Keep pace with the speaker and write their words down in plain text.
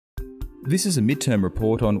This is a midterm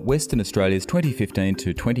report on Western Australia's 2015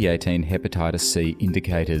 to 2018 hepatitis C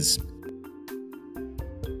indicators.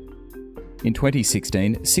 In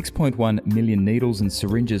 2016, 6.1 million needles and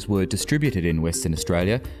syringes were distributed in Western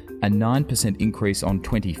Australia, a 9% increase on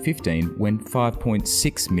 2015 when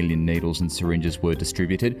 5.6 million needles and syringes were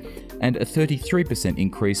distributed, and a 33%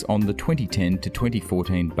 increase on the 2010 to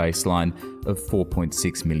 2014 baseline of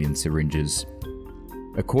 4.6 million syringes.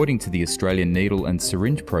 According to the Australian Needle and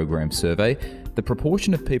Syringe Program survey, the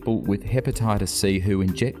proportion of people with hepatitis C who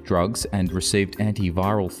inject drugs and received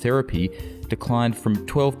antiviral therapy declined from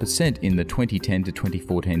 12% in the 2010 to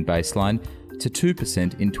 2014 baseline to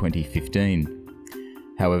 2% in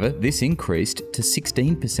 2015. However, this increased to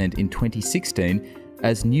 16% in 2016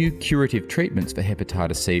 as new curative treatments for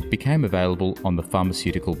hepatitis C became available on the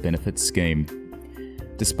Pharmaceutical Benefits Scheme.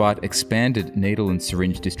 Despite expanded needle and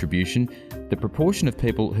syringe distribution, the proportion of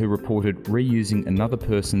people who reported reusing another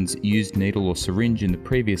person's used needle or syringe in the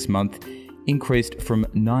previous month increased from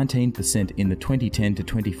 19% in the 2010 to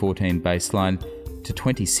 2014 baseline to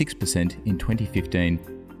 26% in 2015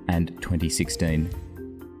 and 2016.